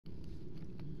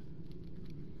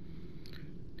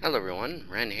Hello everyone,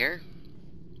 Ren here.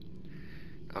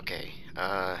 Okay,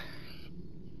 a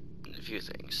few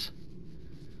things.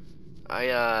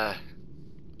 I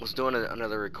was doing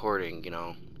another recording,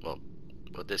 well,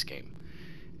 with this game.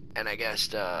 And I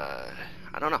guess, I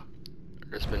don't know.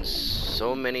 There's been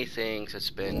so many things that's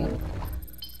been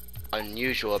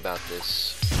unusual about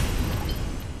this.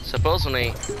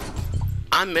 Supposedly,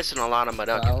 I'm missing a lot of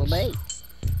Mudokons.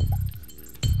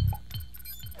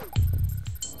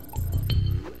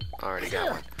 Already got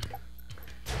one.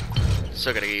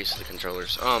 Still gotta get used to the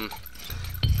controllers.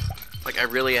 Like, I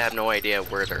really have no idea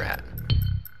where they're at.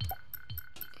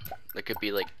 They could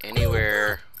be, like,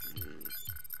 anywhere.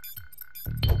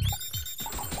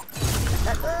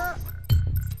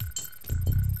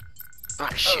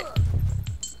 Ah, shit.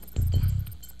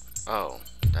 Oh,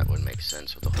 that would make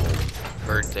sense with the whole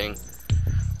bird thing.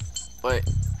 But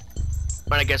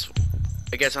I guess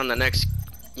on the next,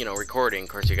 recording, of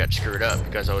course, you got screwed up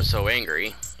because I was so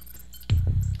angry.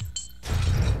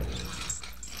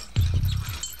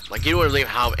 Like, you wouldn't believe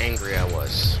how angry I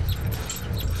was.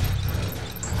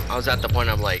 I was at the point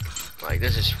of like,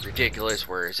 this is ridiculous,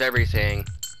 where is everything?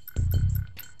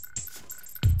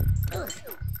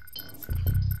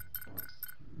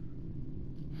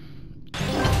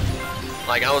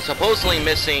 Like, I was supposedly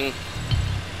missing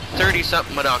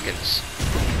 30-something Mudokons.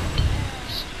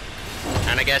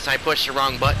 And I guess I pushed the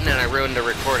wrong button and I ruined the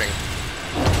recording.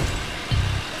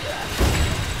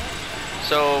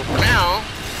 So, for now,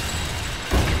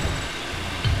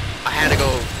 I had to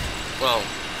go, well,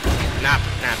 not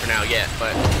for now yet,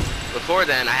 but before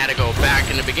then I had to go back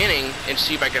in the beginning and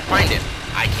see if I could find it.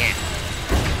 I can't.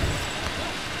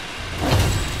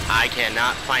 I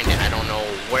cannot find it. I don't know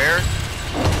where.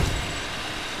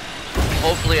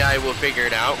 Hopefully I will figure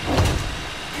it out.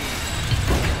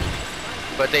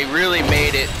 But they really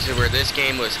made it to where this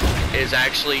game is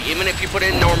actually, even if you put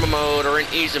it in normal mode or in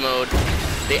easy mode,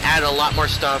 they add a lot more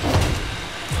stuff.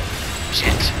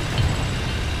 Shit.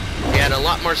 They add a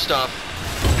lot more stuff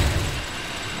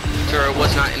to where it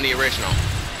was not in the original.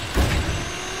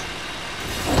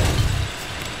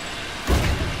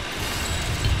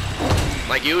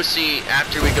 Like, you will see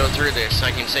after we go through this,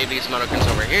 I can save these Mudokons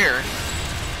over here.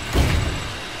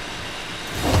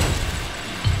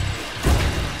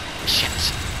 Shit.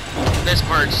 This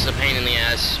part's a pain in the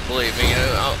ass, believe me.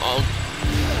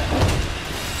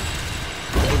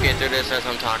 We'll get through this as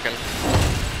I'm talking.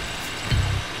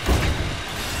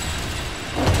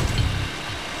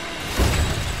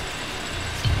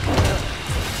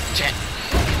 Shit.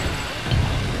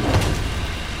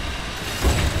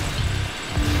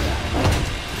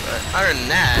 But other than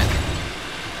that,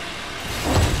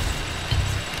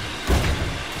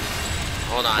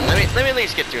 hold on. Let me at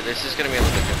least get through this. This is gonna be a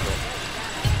little bit difficult.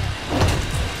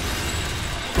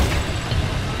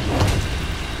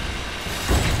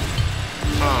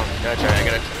 Oh, gotcha. I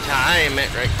gotta time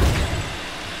it right.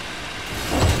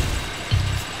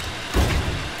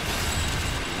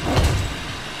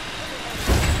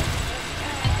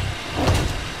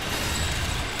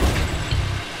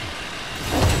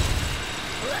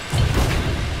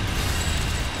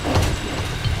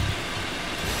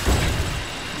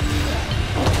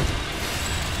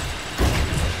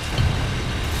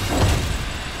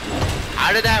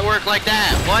 How did that work like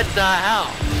that? What the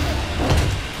hell?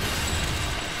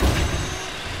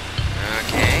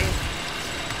 Okay.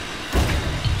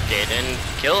 Didn't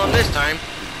kill him this time.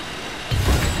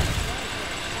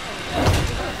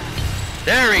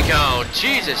 There we go.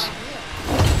 Jesus.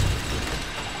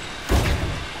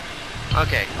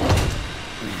 Okay.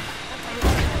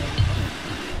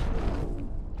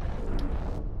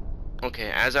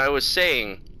 Okay, as I was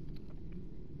saying,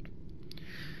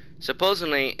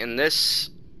 supposedly in this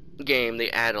game they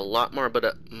add a lot more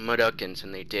Mudokons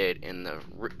than they did in the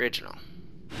original.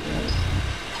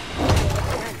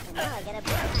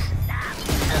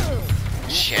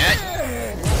 Shit.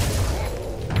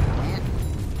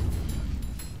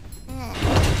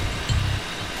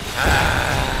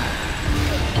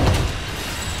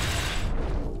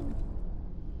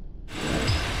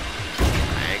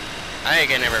 I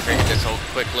can never figure this whole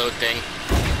quick load thing.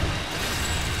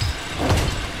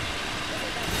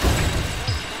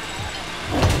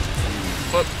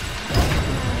 Whoop.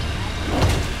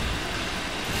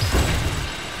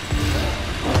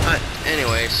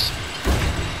 Anyways.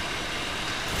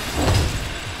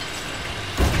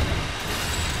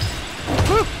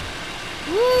 Woo!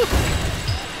 Woo!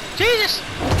 Jesus!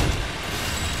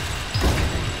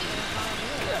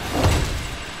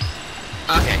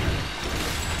 Okay.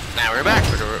 Now we're back.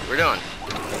 We're done.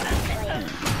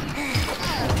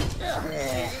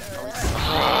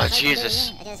 Oh,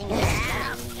 Jesus.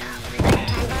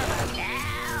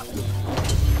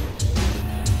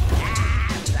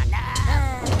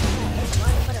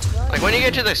 Like when you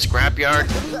get to the scrapyard,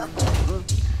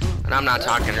 and I'm not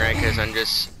talking right because I'm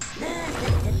just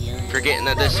forgetting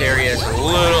that this area is a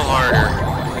little harder.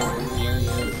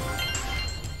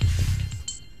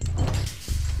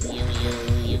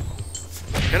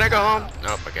 Can I go home?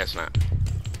 Nope, I guess not.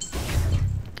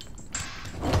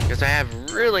 Because I have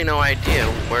really no idea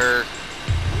where...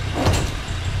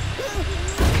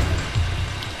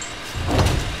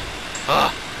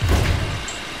 Ugh.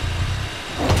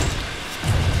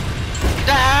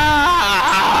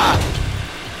 Ah!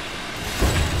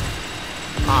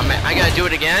 Oh man, I gotta do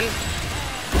it again?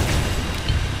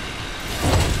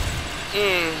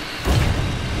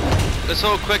 This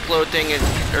whole quick load thing is,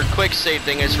 or quick save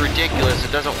thing is ridiculous.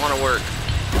 It doesn't want to work.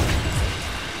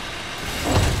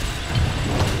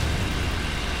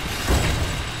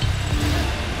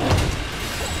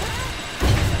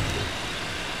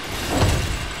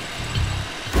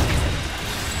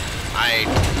 I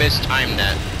mistimed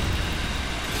that.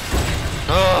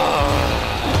 Oh.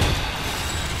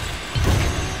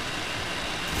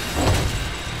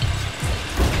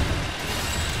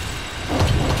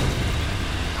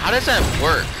 How does that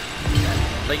work?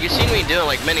 Like, you've seen me do it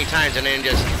like many times and then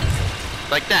just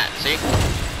like that, see?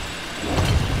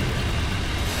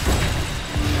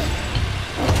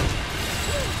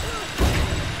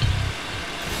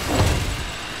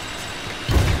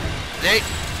 See?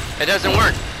 It doesn't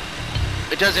work.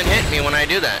 It doesn't hit me when I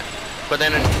do that. But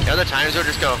then other times it'll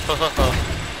just go, ho ho ho.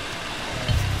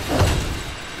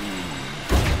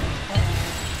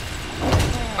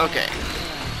 Okay.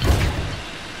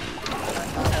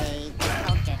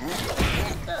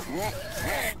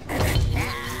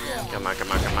 Come on,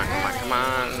 come on, come on, come on, come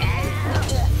on.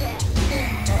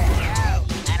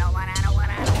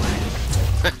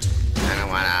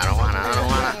 I don't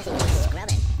wanna.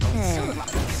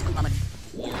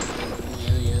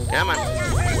 Come on.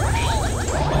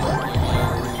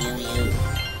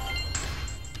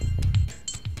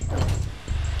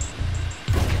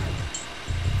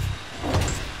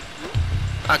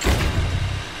 Okay.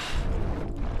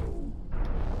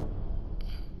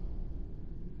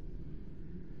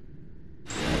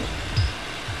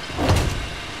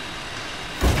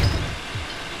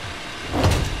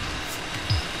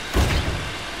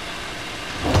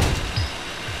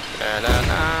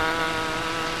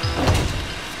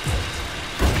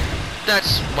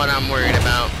 That's what I'm worried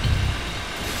about.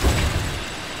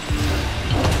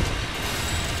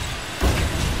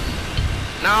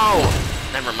 No!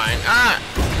 Never mind.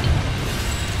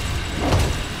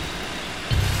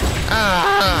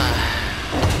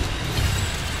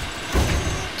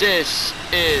 This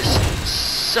is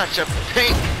such a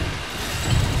pain.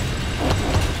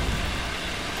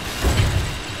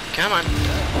 Come on.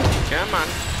 Come on.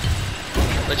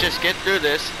 Let's just get through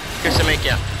this. Here's to make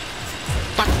ya.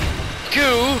 Fuck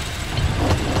you!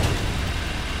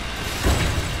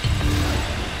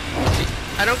 See,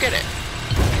 I don't get it.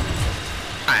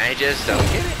 I just don't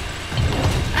get it.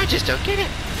 I just don't get it.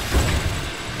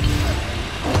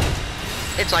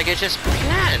 It's like it's just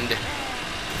planned.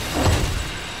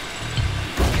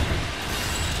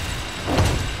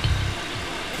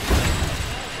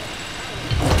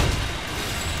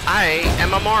 I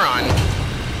am a moron.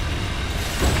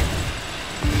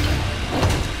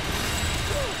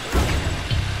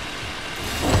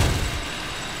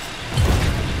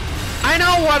 I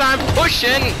know what I'm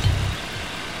pushing!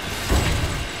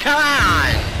 Come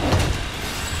on!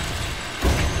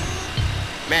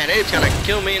 Man, it's gonna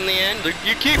kill me in the end.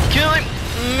 You keep killing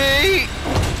me!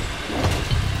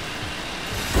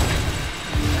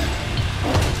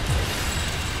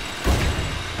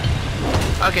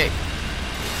 Okay.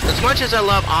 As much as I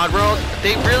love Oddworld,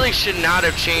 they really should not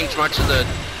have changed much of the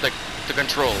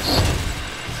controls.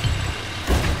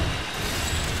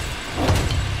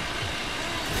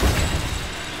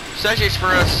 Especially for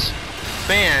us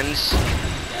fans.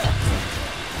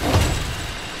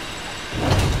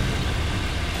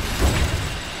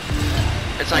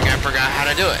 It's like I forgot how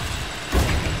to do it.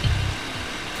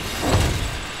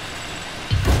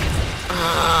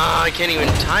 I can't even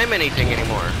time anything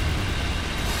anymore.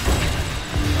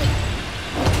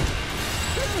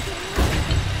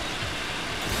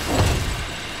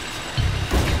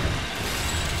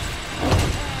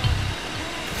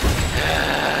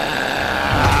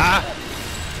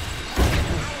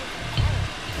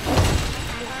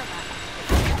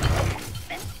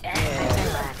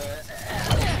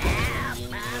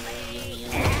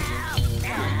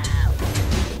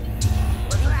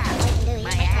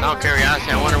 Out of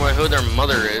curiosity, I wonder who their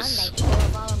mother is.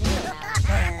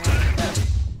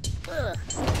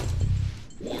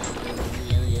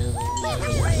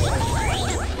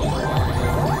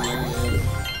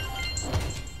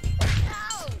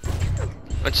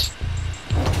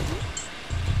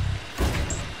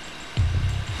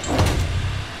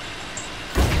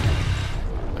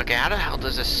 Okay, how the hell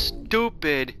does this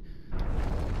stupid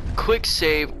quick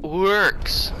save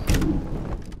works?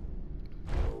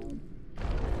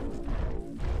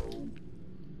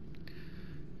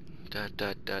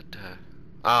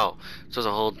 Oh, so to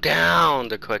hold down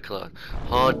the quick load.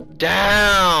 Hold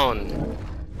down.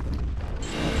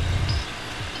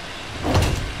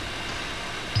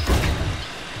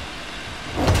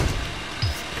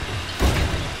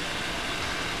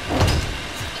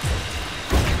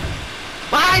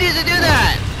 Why does it do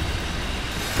that?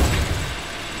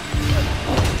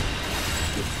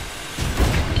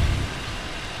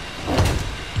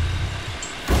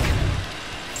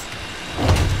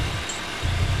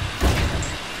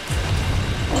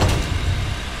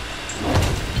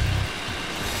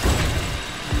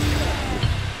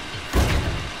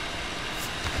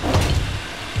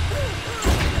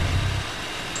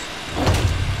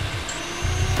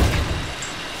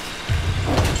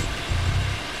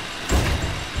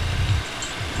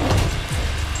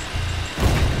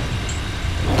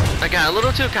 I got a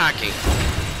little too cocky.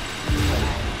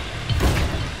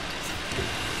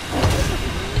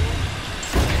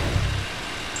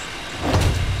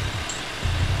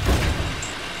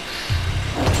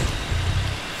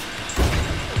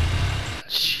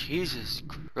 Jesus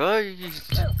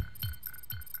Christ.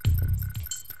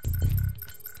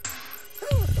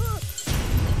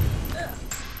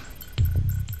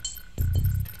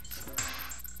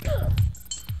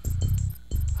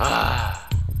 Ah.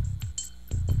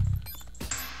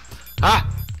 Ah!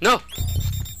 No!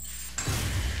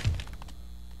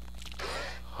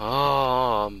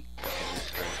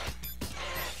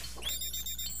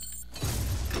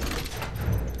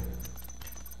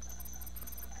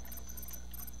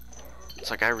 It's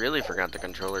like I really forgot the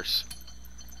controllers.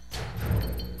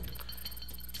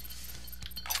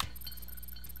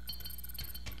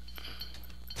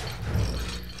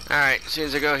 Alright, as soon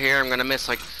as I go here, I'm gonna miss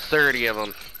like 30 of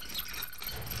them.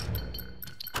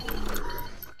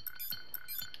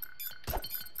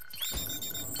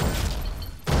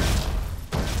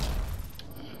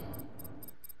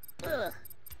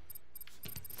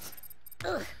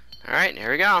 Alright,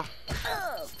 here we go.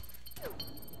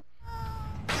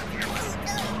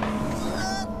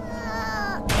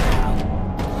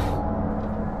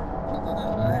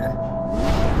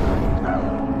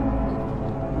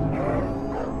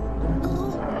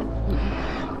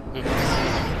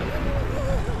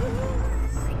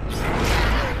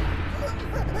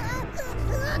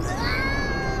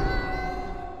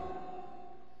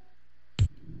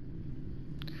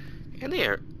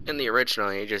 In the original,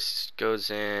 he just goes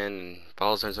in and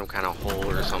falls in some kind of hole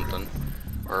or something,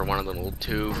 or one of the little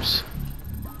tubes.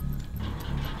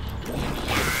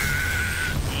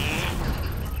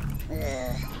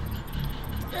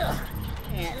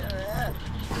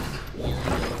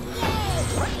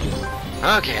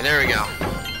 Okay, there we go.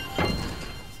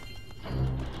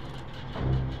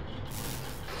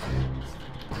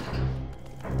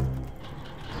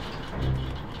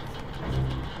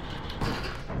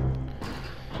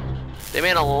 They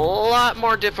made it a lot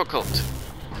more difficult.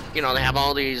 You know, they have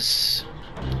all these...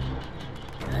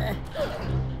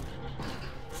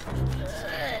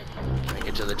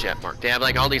 Get to the chat mark. They have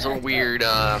like all these little weird,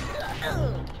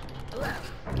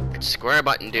 square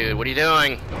button, dude. What are you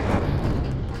doing?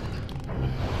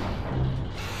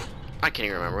 I can't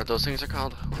even remember what those things are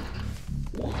called.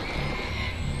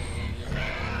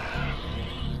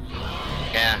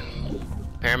 Yeah.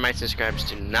 Paramites subscribers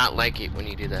do not like it when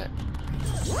you do that.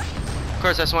 Of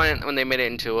course, that's why when they made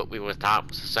it into what we would thought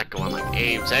was the second one, like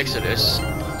Abe's Exodus,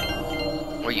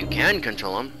 where you can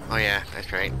control them. Oh yeah,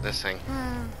 that's right, this thing.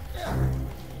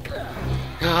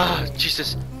 Ah, oh,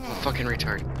 Jesus, I'm a fucking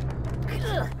retard.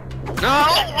 No,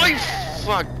 I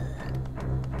fuck.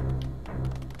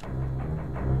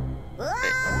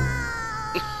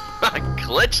 I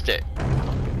glitched it.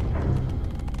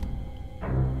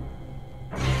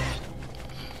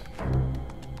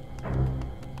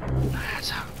 That's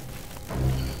how.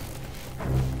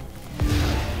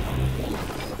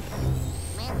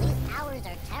 Man, these hours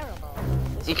are terrible.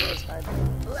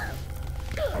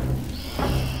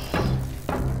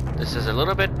 This is a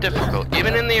little bit difficult.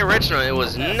 Even in the original, it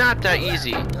was not that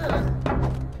easy.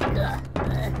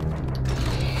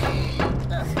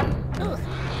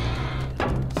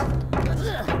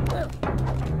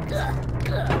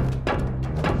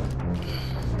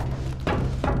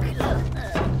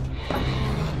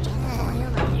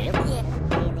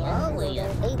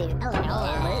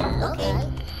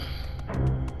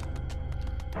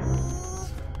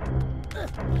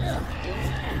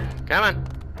 Come on.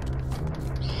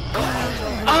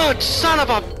 Oh, son of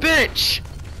a bitch!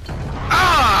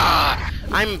 Ah!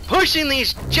 I'm pushing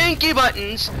these janky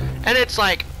buttons, and it's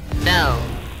like, no,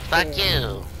 fuck you.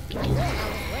 I'm doing all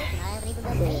this work and I haven't even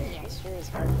been paid yet. It sure is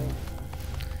hard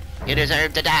work. You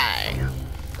deserve to die.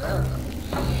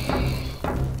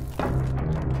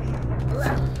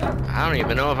 I don't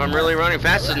even know if I'm really running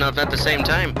fast enough at the same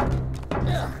time.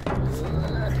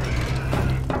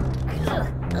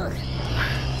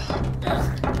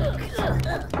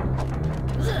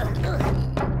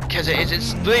 Because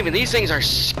it's believe me, these things are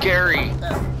scary.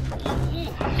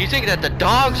 You think that the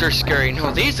dogs are scary?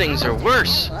 No, these things are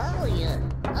worse. Oh, yeah.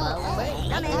 Oh,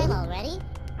 wait, come in already?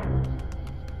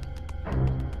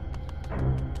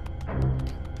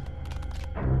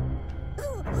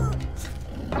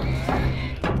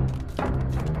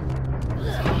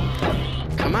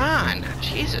 Come on,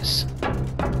 Jesus.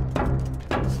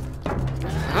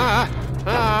 Ah,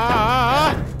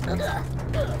 ah.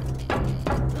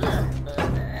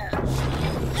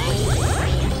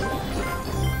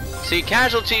 See,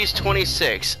 casualties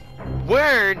 26.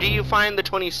 Where do you find the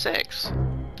 26?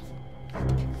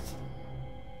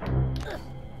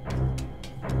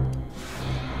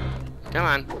 Come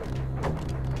on.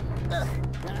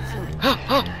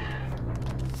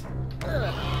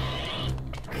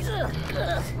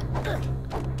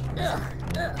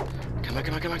 Come on,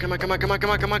 come on, come on, come on, come on, come on, come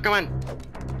on, come on, come on.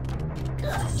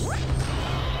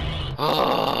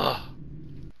 Oh.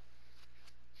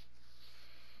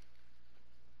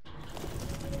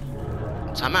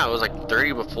 Somehow it was like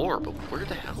 30 before, but where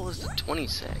the hell is the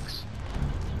 26?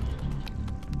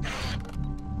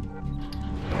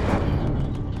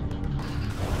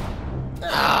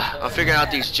 I'll figure out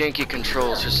these janky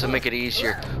controls just to make it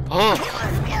easier. Oh!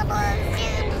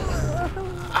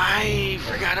 I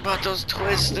forgot about those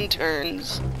twists and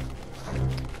turns.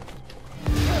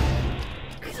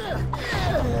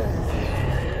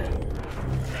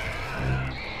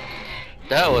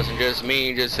 That wasn't just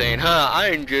me just saying, huh,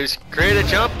 I just created a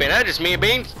jump and that just me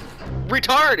being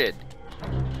retarded.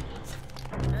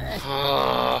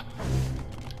 Come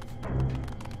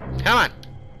on.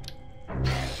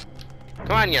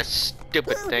 Come on, you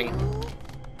stupid thing.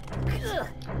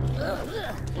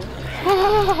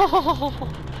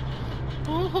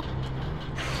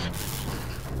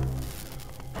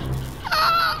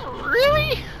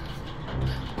 Really?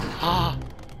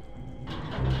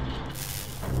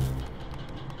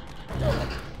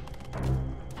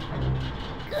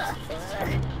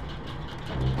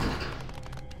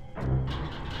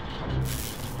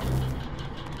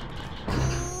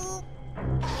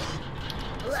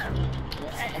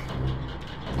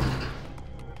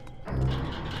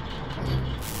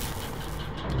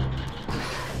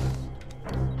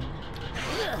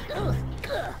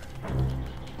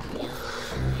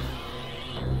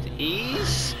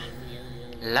 These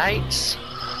lights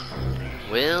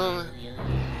will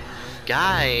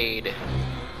guide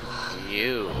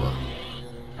you.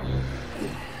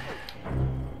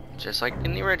 Just like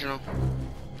in the original.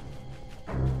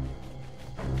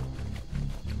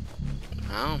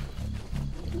 Oh,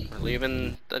 we're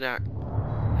leaving the dark.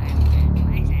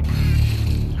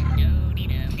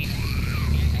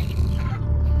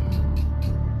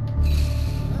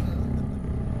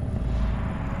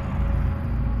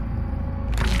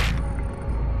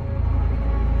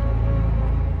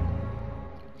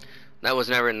 That was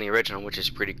never in the original, which is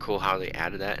pretty cool how they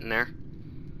added that in there.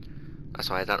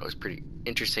 That's why I thought it was pretty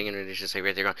interesting, and it's just like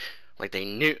right there going, like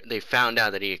they found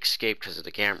out that he escaped because of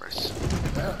the cameras.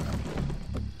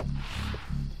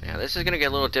 Yeah, this is gonna get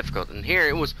a little difficult. And here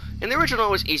it was, in the original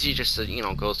it was easy just to, you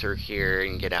know, go through here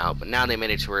and get out, but now they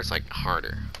made it to where it's like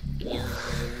harder.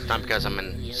 It's not because I'm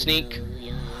in sneak,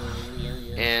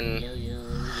 in,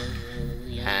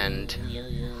 and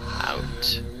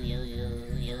out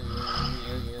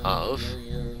of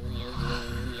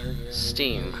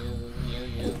Steam.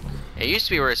 It used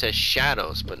to be where it says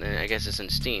shadows, but then I guess it's in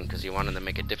Steam because you wanted to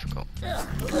make it difficult.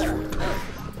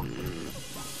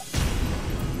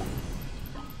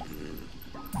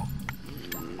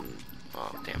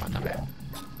 Oh damn, I thought that.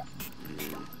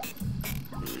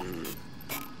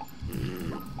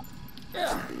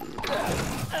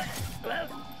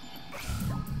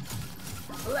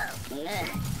 What the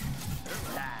heck?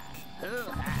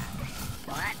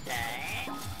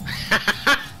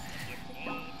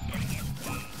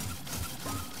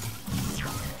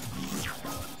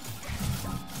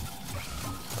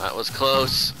 That was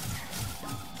close.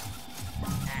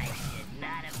 I should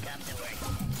not have come to work.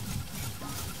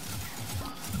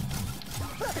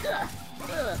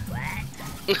 What?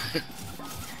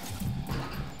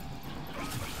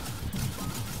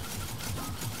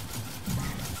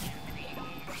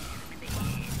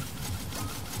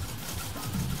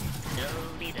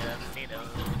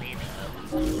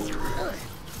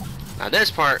 Now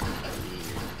this part.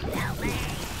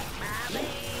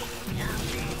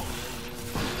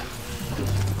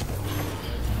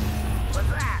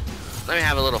 Let me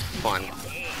have a little fun.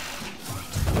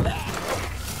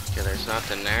 Okay, there's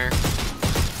nothing there.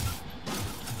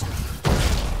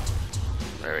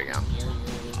 There we go.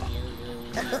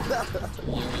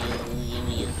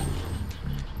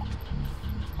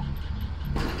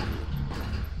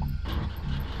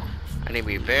 I need to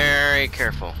be very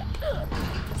careful.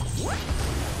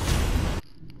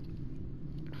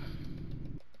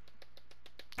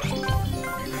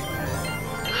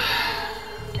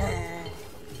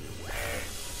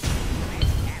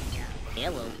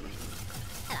 Hello.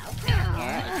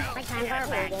 My time for a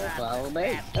burger. Follow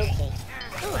me. Okay.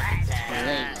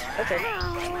 Okay.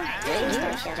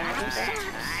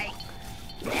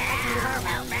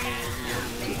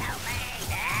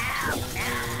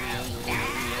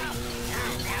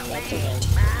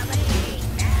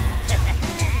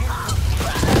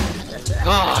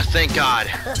 Oh, thank God. I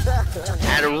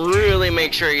had to really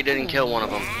make sure you didn't kill one of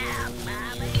them.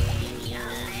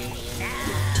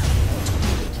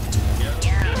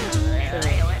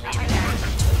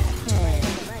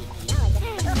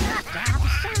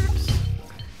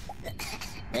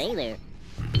 Hey there.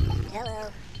 Hello.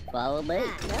 Follow me.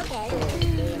 Okay. Be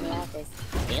in the office.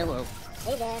 Hello.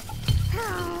 Hey there.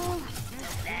 Hello.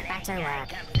 Back to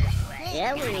work.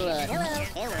 Yeah, we look. Hello.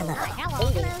 Hello.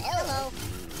 Hello. Hello.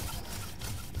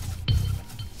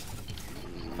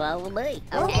 Follow me.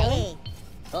 Okay.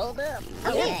 Hold up.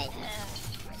 Okay.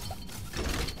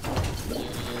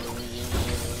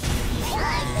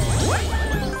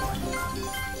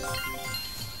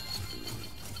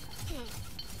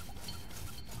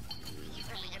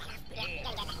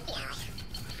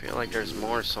 I feel like there's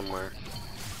more somewhere.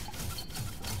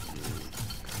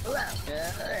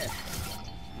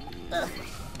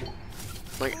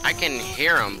 Like, I can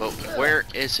hear him, but where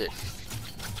is it?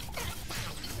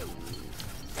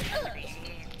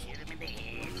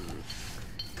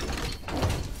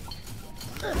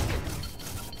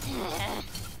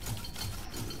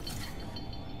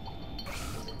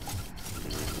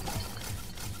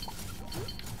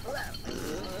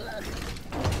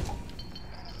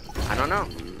 I don't know.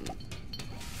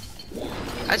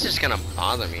 That's just gonna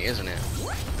bother me, isn't it?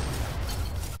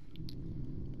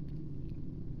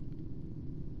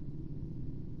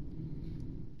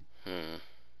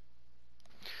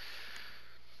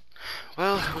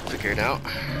 Well, we'll figure it out.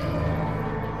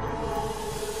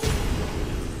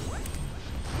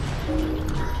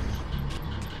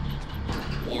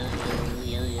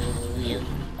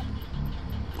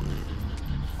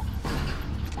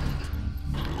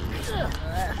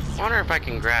 I wonder if I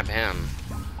can grab him.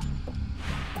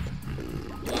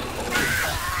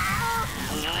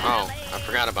 Oh, I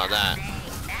forgot about that.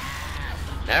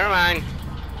 Never mind.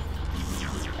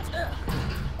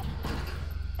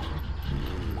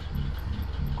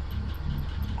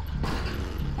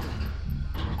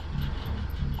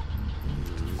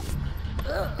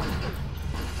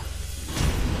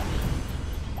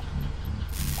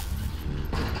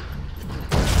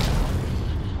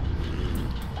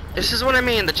 This is what I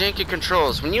mean, the janky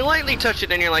controls. When you lightly touch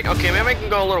it and you're like, okay, maybe I can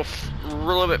go a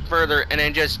little bit further, and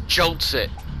it just jolts it.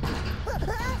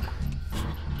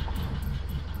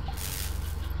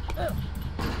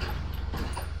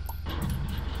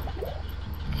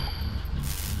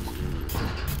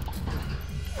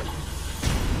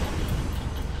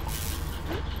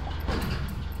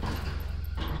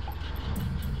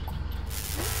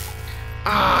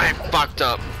 Ah, I fucked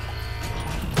up.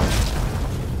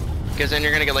 Because then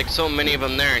you're gonna get like so many of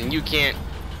them there and you can't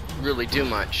really do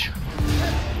much.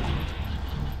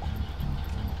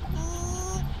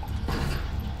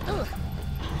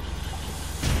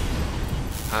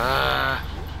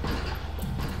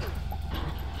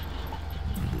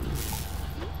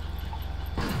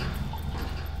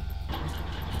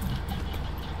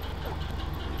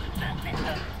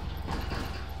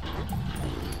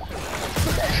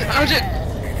 Oh shit!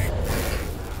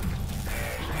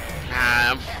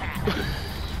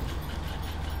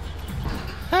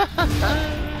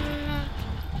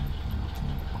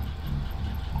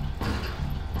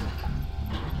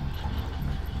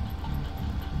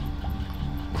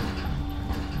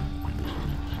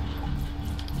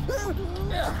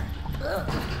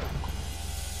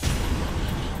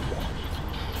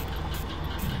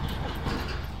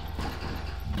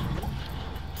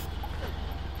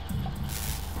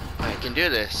 I can do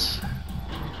this.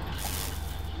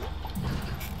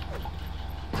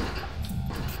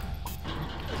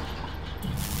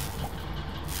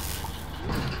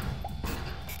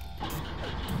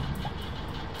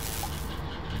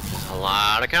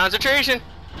 lot of concentration.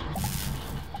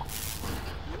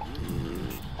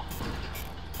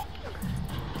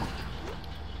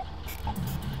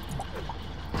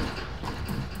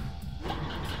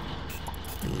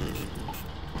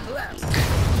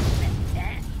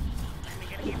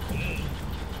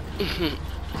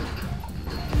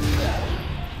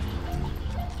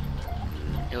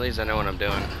 At least I know what I'm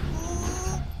doing.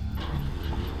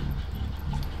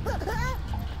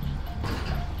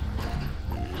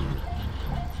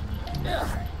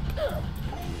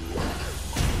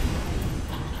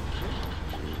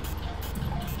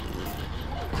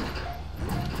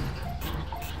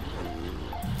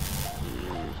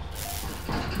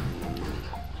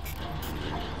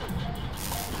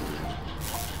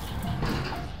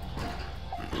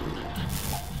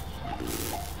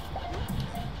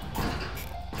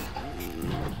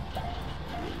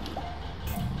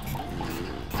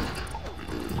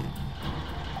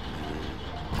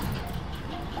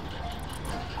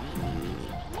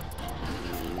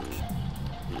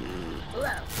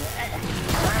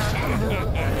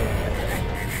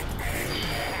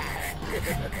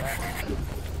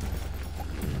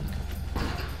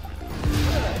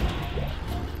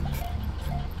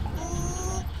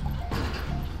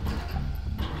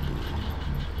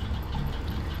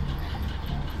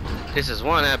 This is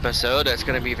one episode that's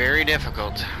going to be very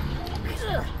difficult.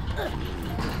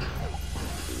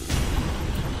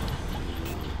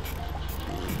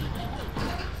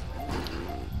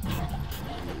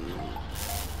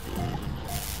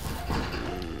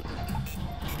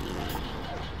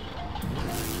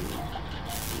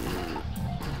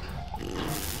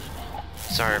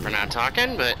 Sorry for not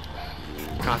talking, but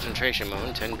concentration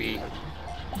mode can be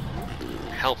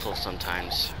helpful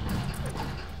sometimes.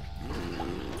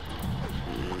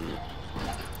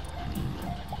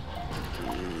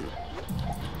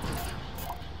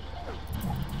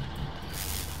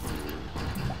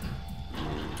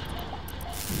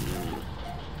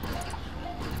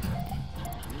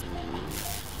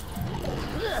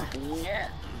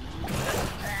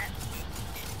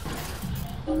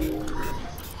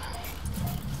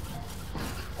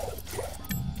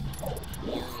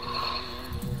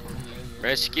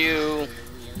 Rescue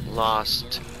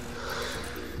lost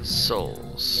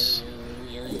souls.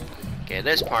 Okay,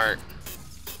 this part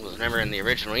was never in the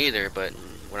original either, but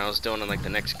when I was doing like the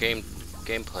next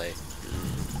gameplay,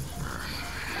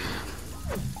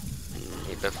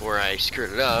 before I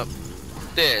screwed it up,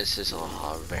 this is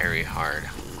very hard.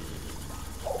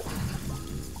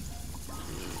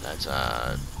 That's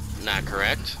not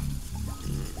correct,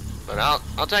 but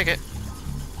I'll take it.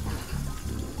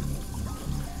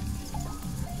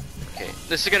 Okay,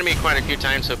 this is gonna be quite a few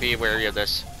times, so be wary of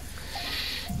this.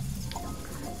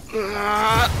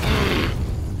 I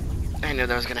knew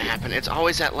that was gonna happen. It's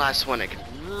always that last one that can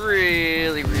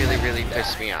really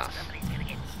piss me off.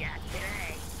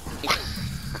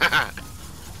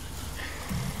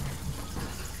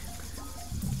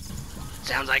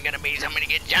 Sounds like gonna be somebody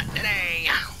get shot today.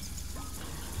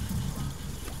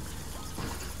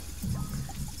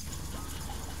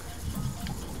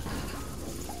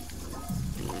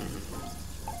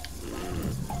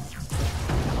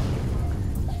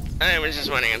 I was just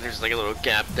wondering if there's like a little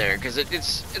gap there, because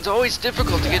it's always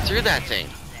difficult to get through that thing.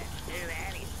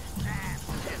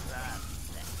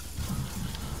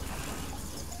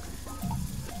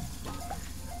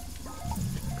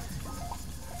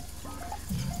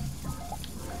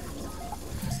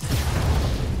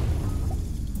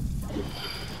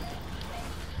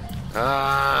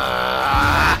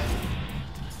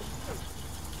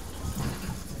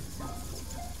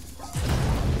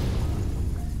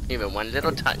 Even one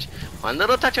little touch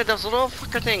of those little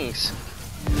fucker things,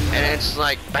 and it's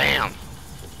like, bam!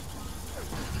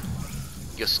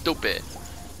 You're stupid.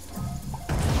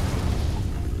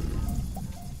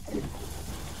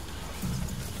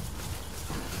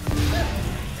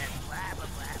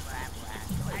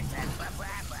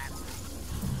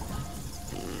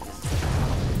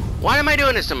 Why am I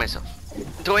doing this to myself?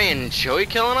 Do I enjoy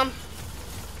killing them?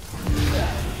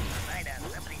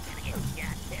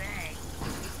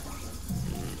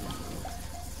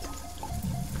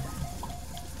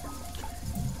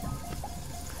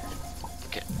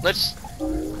 Okay, let's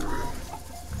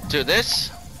do this,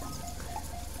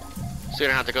 so we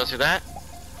don't have to go through that.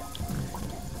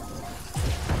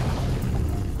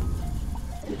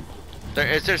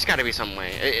 There's got to be some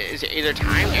way. Is it either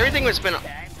time? Everything was been.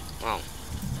 Well,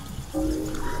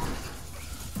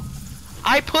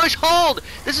 I push hold.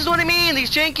 This is what I mean.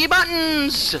 These janky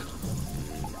buttons.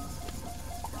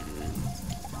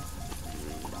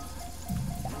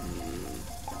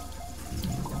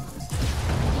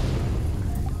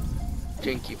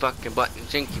 Jinky fucking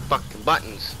buttons, jinky fucking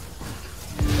buttons.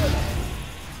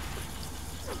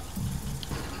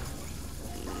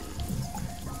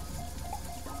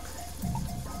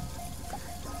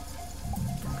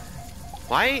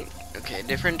 Why? Okay,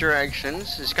 different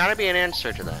directions. There's gotta be an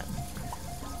answer to that.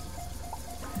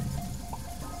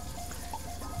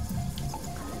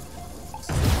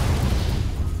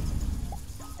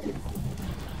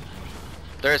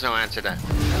 There is no answer to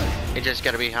that. It just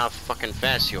gotta be how fucking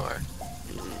fast you are.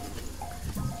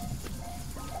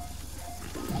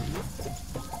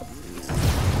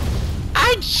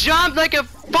 I jumped like a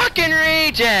fucking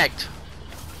reject!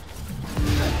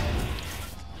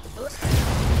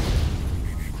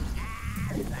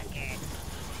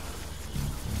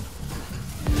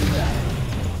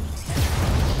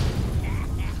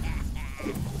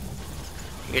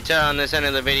 You can tell on this end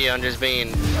of the video I'm just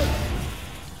being...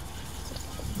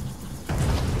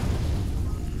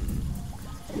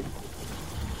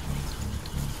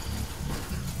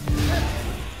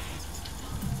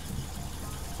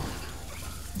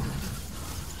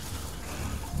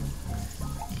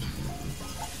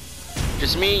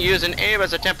 Just me using Abe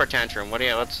as a temper tantrum.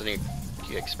 What's the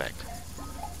you expect?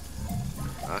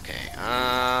 Okay.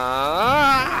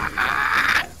 Oh.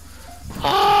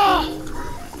 Oh.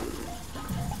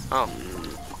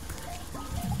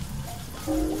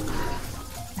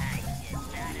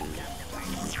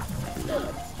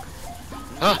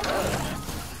 Oh.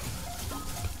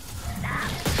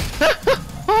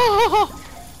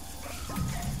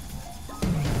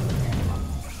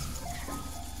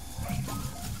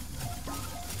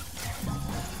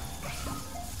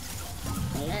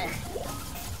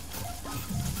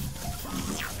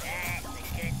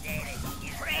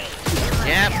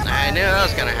 Yep, I knew that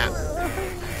was gonna happen.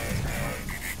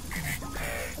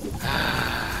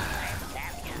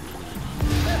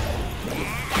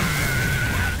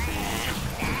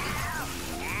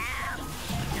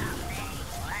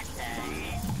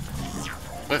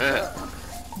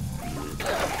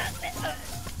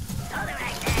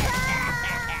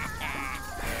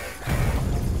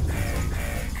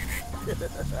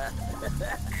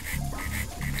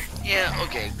 Yeah,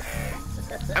 okay.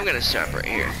 I'm gonna stop right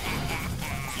here.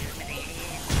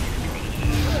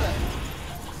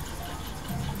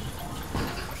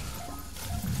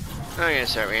 I'm gonna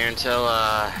start right here until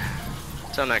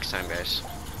next time, guys.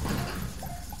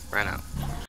 Right out.